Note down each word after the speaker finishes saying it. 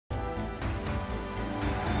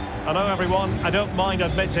Hello everyone, I don't mind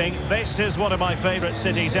admitting this is one of my favourite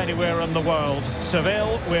cities anywhere in the world.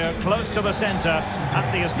 Seville, we're close to the centre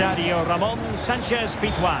at the Estadio Ramon Sanchez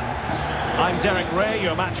Pizjuan. I'm Derek Ray,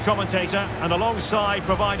 your match commentator, and alongside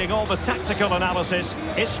providing all the tactical analysis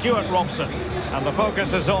is Stuart Robson. And the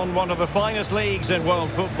focus is on one of the finest leagues in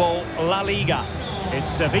world football, La Liga. It's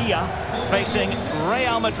Sevilla facing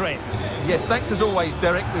Real Madrid. Yes, thanks as always,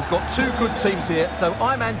 Derek. We've got two good teams here, so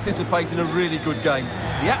I'm anticipating a really good game.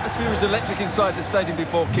 The atmosphere is electric inside the stadium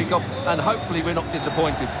before kick-off, and hopefully we're not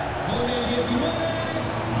disappointed.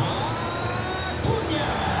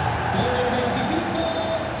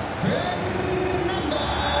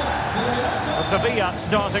 Sevilla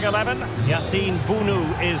starting 11. Yassine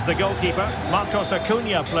Bounou is the goalkeeper. Marcos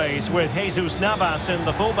Acuna plays with Jesus Navas in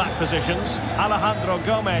the fullback positions. Alejandro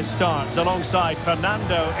Gomez starts alongside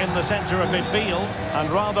Fernando in the centre of midfield. And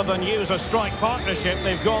rather than use a strike partnership,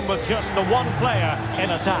 they've gone with just the one player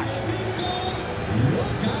in attack.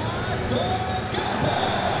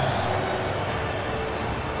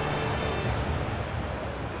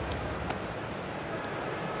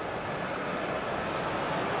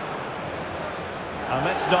 And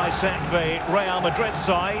let's dissect the Real Madrid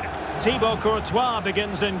side. Thibaut Courtois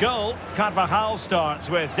begins in goal. Carvajal starts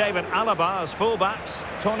with David Alaba as fullbacks.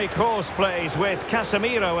 Toni Kroos plays with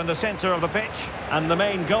Casemiro in the centre of the pitch. And the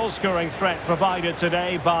main goal-scoring threat provided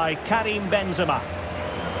today by Karim Benzema.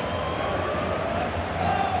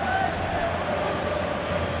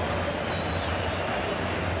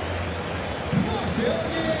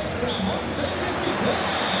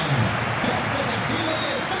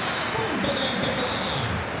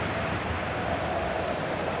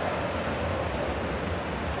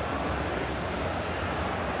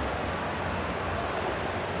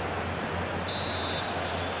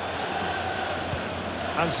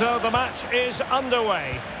 And so the match is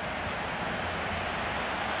underway.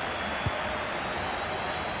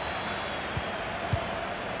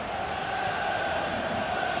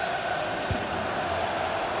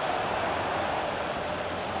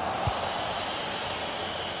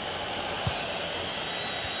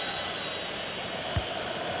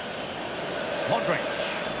 Modric.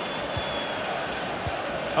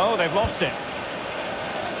 Oh, they've lost it.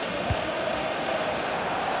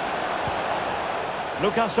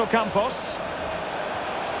 Lucas Ocampos.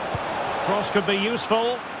 Cross could be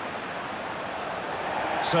useful.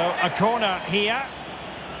 So a corner here.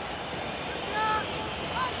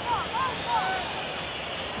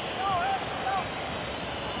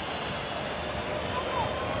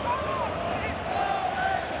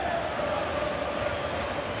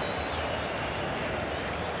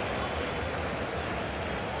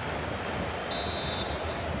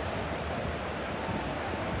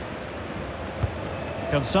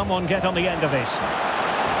 Can someone get on the end of this?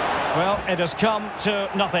 Well, it has come to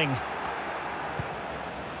nothing.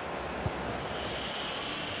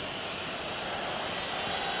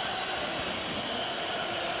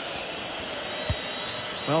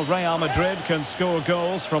 Well, Real Madrid can score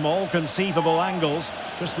goals from all conceivable angles.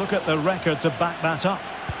 Just look at the record to back that up.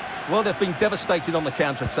 Well, they've been devastating on the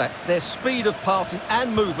counter-attack. Their speed of passing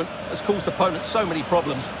and movement has caused opponents so many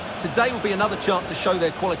problems. Today will be another chance to show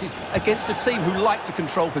their qualities against a team who like to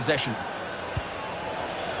control possession.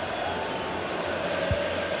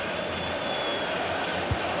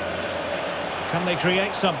 Can they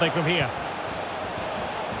create something from here?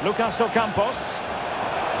 Lucas Ocampos.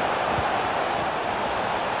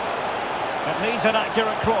 It needs an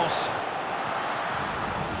accurate cross.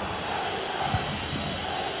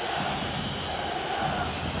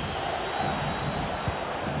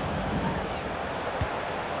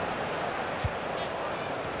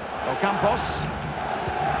 Ocampos.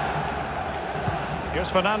 Here's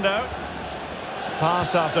Fernando.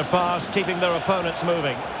 Pass after pass, keeping their opponents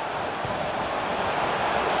moving.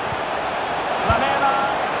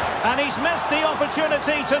 And he's missed the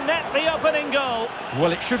opportunity to net the opening goal.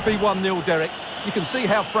 Well, it should be 1-0, Derek. You can see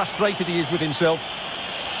how frustrated he is with himself.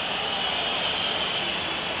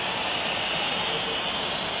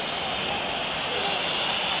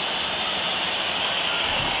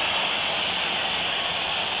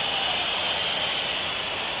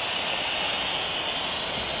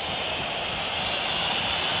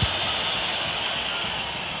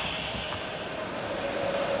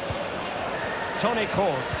 Toni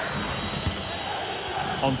Kroos.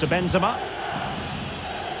 On to Benzema.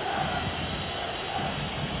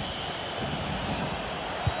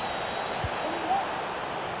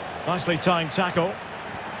 Nicely timed tackle.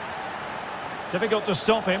 Difficult to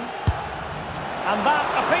stop him. And that,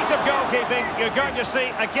 a piece of goalkeeping you're going to see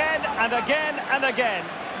again and again and again.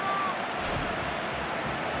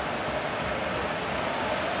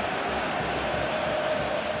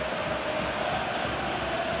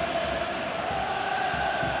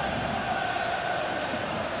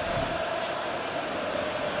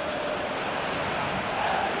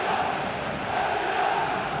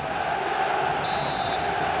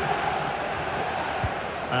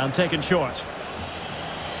 And taken short.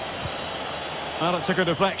 Well, it's a good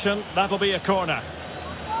deflection. That'll be a corner.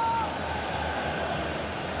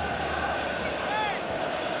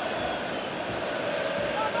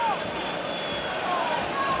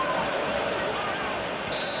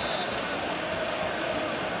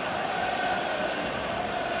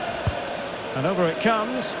 And over it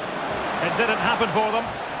comes. It didn't happen for them.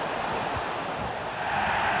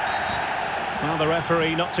 Well, the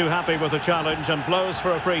referee not too happy with the challenge and blows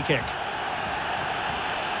for a free kick.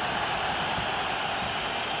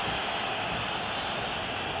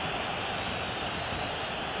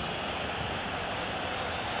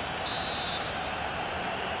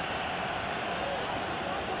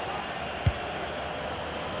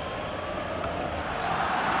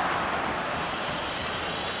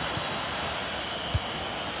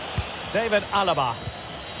 David Alaba.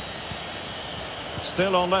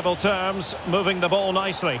 Still on level terms, moving the ball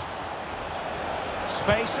nicely.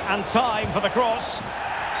 Space and time for the cross.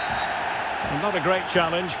 Not a great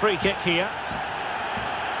challenge, free kick here.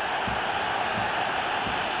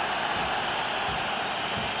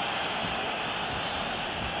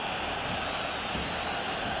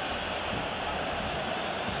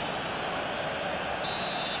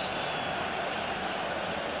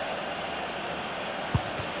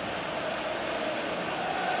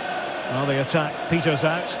 Well, the attack peters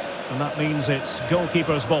out, and that means it's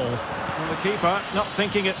goalkeeper's ball. Well, the keeper not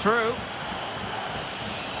thinking it through.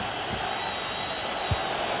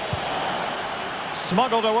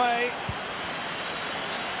 Smuggled away.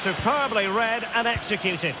 Superbly read and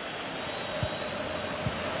executed.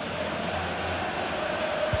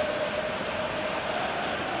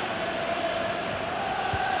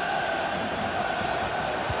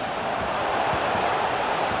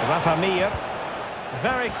 Rafa Mir.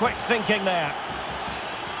 Very quick thinking there.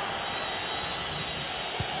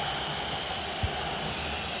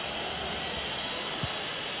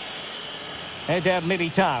 Eder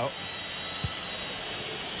Militao.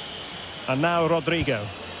 And now Rodrigo.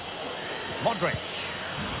 Modric.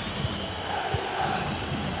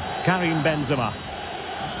 Karim Benzema.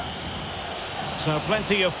 So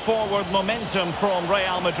plenty of forward momentum from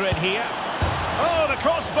Real Madrid here. Oh, the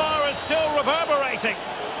crossbar is still reverberating.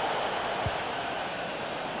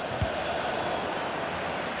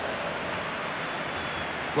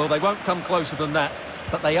 Well, they won't come closer than that,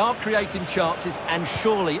 but they are creating chances, and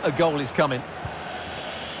surely a goal is coming.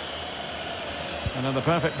 And in the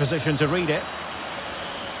perfect position to read it.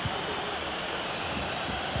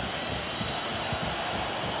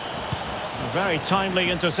 A very timely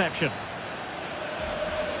interception.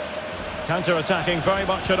 Counter-attacking, very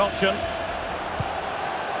much an option. And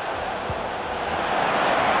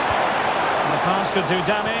the pass could do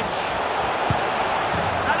damage.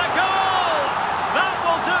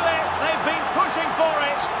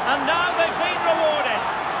 And now they've been rewarded.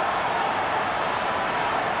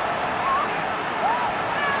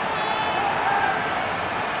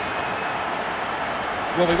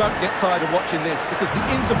 Well, we won't get tired of watching this because the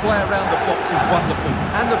interplay around the box is wonderful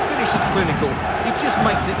and the finish is clinical. He just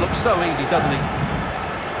makes it look so easy, doesn't he?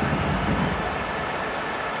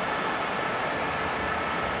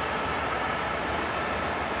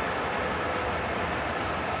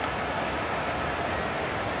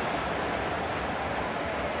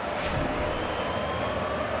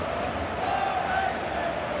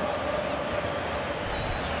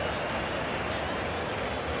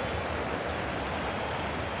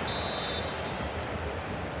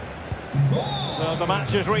 So the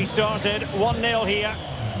match is restarted, 1-0 here.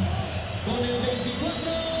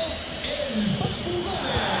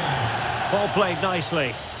 Ball played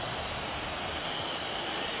nicely.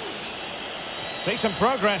 Decent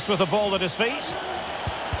progress with the ball at his feet.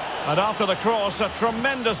 And after the cross, a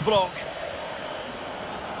tremendous block.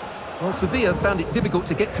 Well, Sevilla found it difficult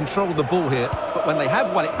to get control of the ball here, but when they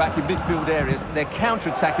have won it back in midfield areas, their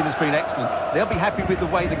counter-attacking has been excellent. They'll be happy with the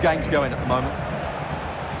way the game's going at the moment.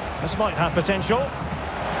 This might have potential.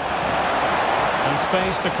 And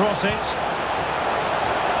space to cross it.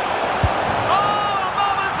 Oh, a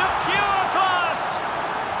moment of pure class!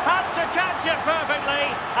 Had to catch it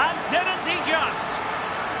perfectly, and didn't he just?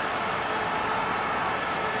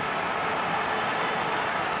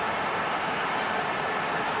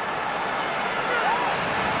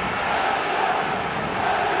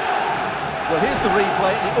 Well, here's the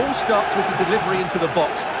replay, and it all starts with the delivery into the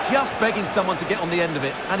box. Just begging someone to get on the end of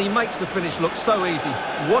it, and he makes the finish look so easy.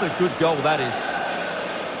 What a good goal that is.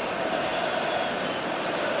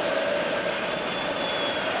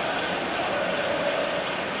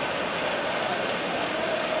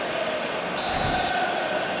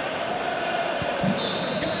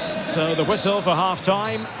 So the whistle for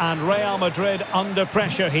half-time, and Real Madrid under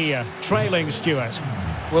pressure here, trailing Stuart.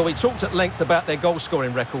 Well, we talked at length about their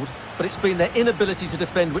goal-scoring record, but it's been their inability to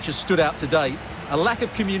defend which has stood out today. A lack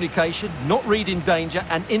of communication, not reading danger,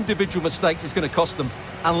 and individual mistakes is going to cost them,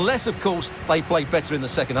 unless, of course, they play better in the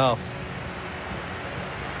second half.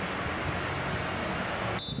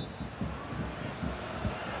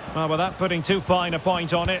 Well, without putting too fine a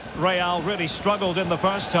point on it, Real really struggled in the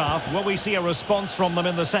first half. Will we see a response from them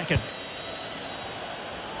in the second?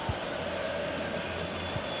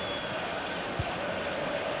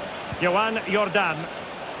 Joan Jordan.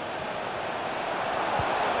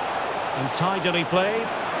 And tidily played.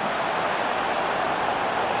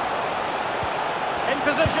 In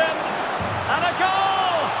position. And a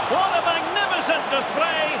goal! What a magnificent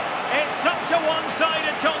display! It's such a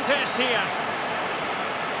one-sided contest here.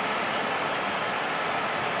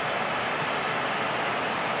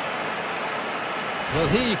 Well,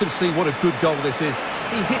 here you can see what a good goal this is.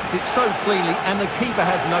 He hits it so cleanly and the keeper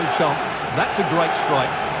has no chance. That's a great strike.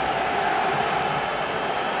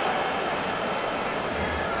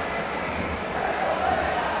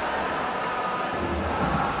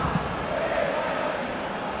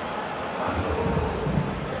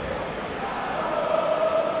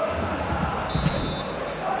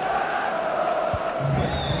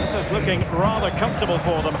 This is looking rather comfortable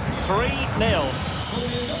for them. 3-0.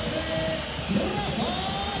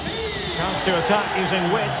 Chance to attack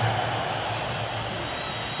using width.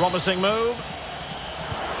 Promising move.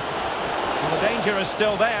 Well, the danger is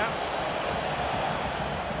still there.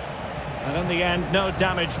 And in the end, no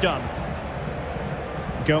damage done.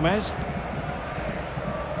 Gomez.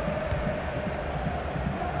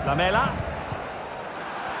 Lamela.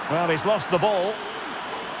 Well, he's lost the ball.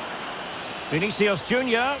 Vinicius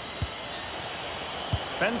Junior.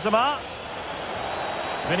 Benzema.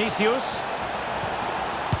 Vinicius.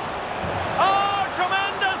 Oh,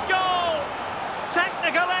 tremendous goal!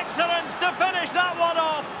 Technical excellence to finish that one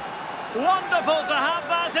off. Wonderful to have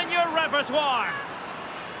that in your repertoire.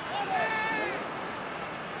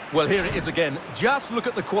 Well, here it is again. Just look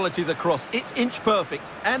at the quality of the cross. It's inch perfect.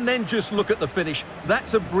 And then just look at the finish.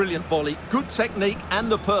 That's a brilliant volley. Good technique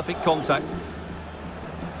and the perfect contact.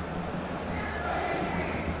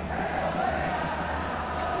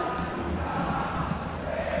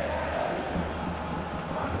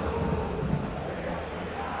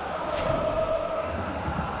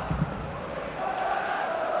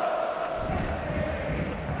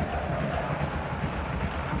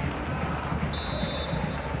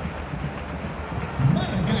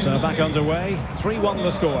 So back underway, 3-1 the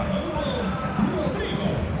score.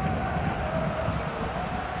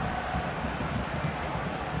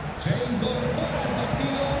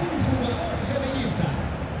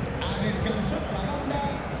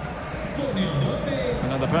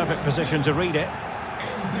 Another perfect position to read it.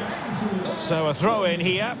 So a throw in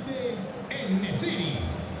here.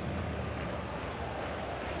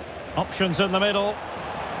 Options in the middle.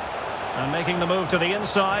 And making the move to the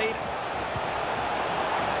inside.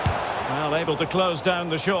 Well, able to close down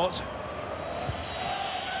the shot.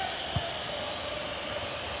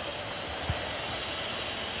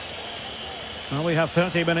 Well, we have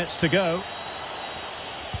 30 minutes to go.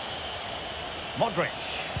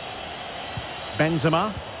 Modric.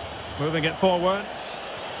 Benzema. Moving it forward.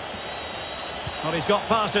 Well, he's got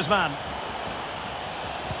past his man.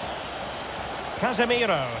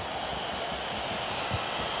 Casemiro.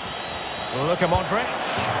 Luka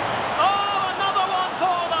Modric.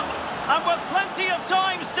 And with plenty of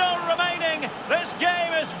time still remaining, this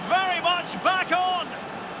game is very much back on.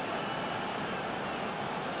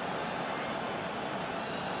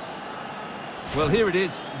 Well, here it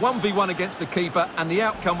is, 1v1 against the keeper, and the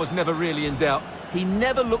outcome was never really in doubt. He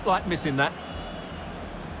never looked like missing that.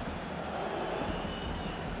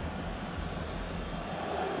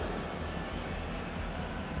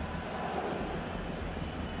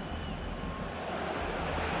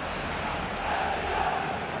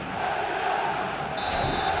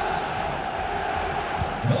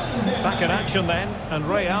 Back in action then, and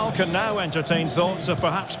Real can now entertain thoughts of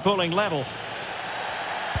perhaps pulling level.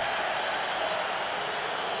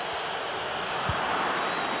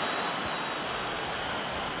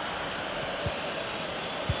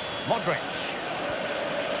 Modric.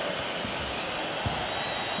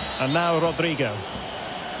 And now Rodrigo.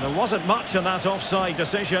 There wasn't much in that offside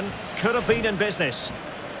decision. Could have been in business.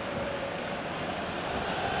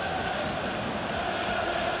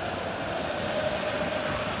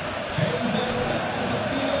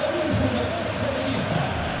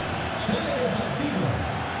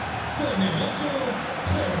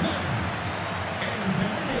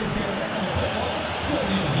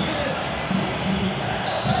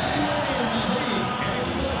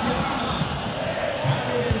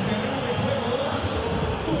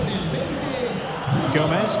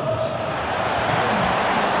 Gomez.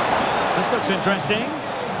 This looks interesting.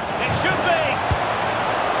 It should be!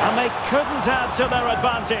 And they couldn't add to their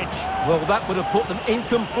advantage. Well, that would have put them in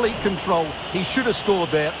complete control. He should have scored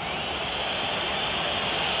there.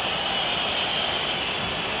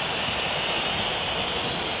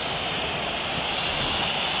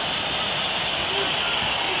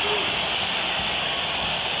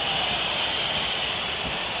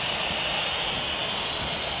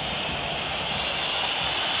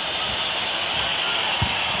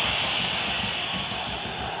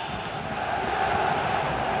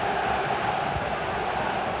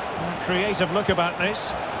 Creative look about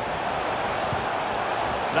this.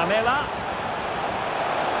 Lamela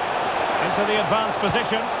into the advanced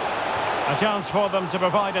position. A chance for them to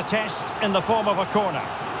provide a test in the form of a corner.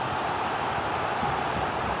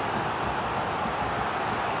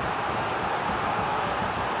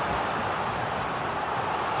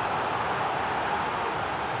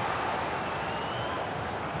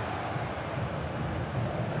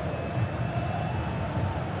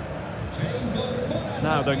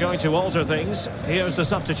 Now they're going to alter things. Here's the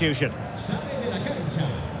substitution. Sale de la cancha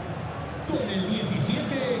con el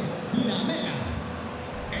 17, Lamela.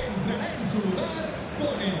 Entrará en su lugar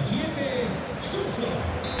con el 7, Suso.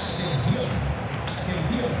 Atención,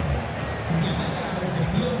 atención. Llamada a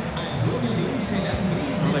recepción al dueño de un sedán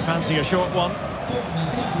gris de Well, they fancy a short one. con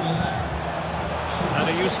matrícula. And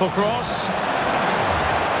a useful cross.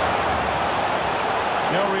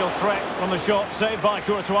 No real threat from the shot, saved by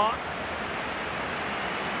Courtois.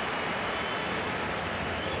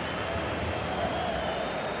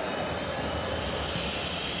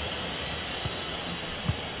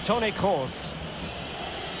 Toni Kroos.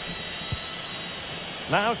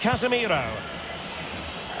 Now Casemiro.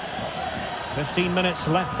 15 minutes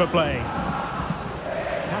left for play.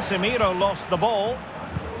 Casemiro lost the ball.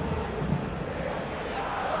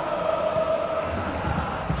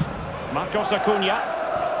 Marcos Acuna.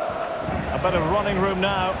 A bit of running room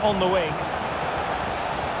now on the wing.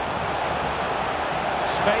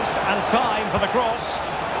 Space and time for the cross.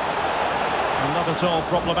 Not at all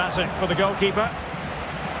problematic for the goalkeeper.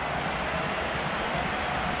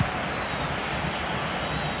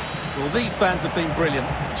 Well, these fans have been brilliant.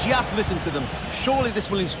 Just listen to them. Surely this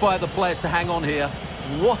will inspire the players to hang on here.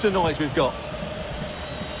 What a noise we've got.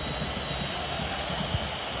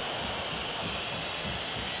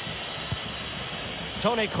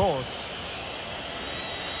 Toni Kroos.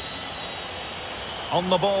 On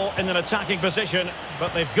the ball in an attacking position,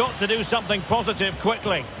 but they've got to do something positive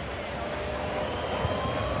quickly.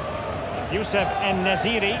 Youssef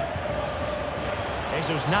En-Nesyri.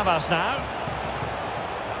 Jesus Navas now.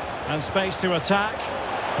 And space to attack.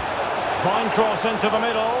 Fine cross into the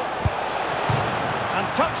middle.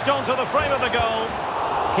 And touched onto the frame of the goal.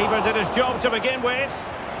 Keeper did his job to begin with.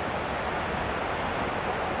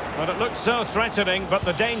 But it looked so threatening, but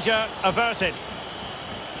the danger averted.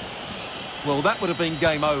 Well, that would have been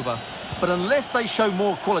game over. But unless they show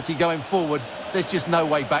more quality going forward, there's just no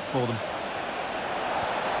way back for them.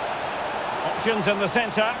 Options in the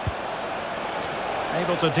centre.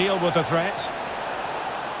 Able to deal with the threat.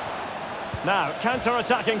 Now,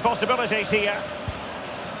 counter-attacking possibilities here.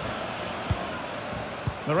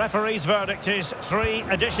 The referee's verdict is 3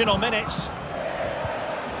 additional minutes.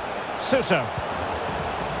 Suso.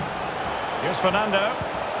 Here's Fernando.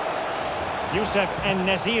 Youssef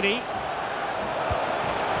En-Nesyri.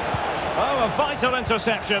 Oh, a vital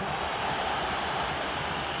interception.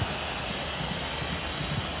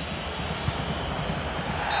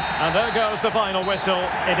 And there goes the final whistle.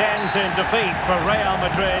 It ends in defeat for Real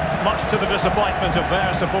Madrid, much to the disappointment of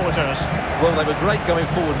their supporters. Well, they were great going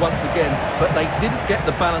forward once again, but they didn't get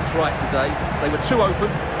the balance right today. They were too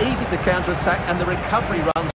open, easy to counter-attack, and the recovery runs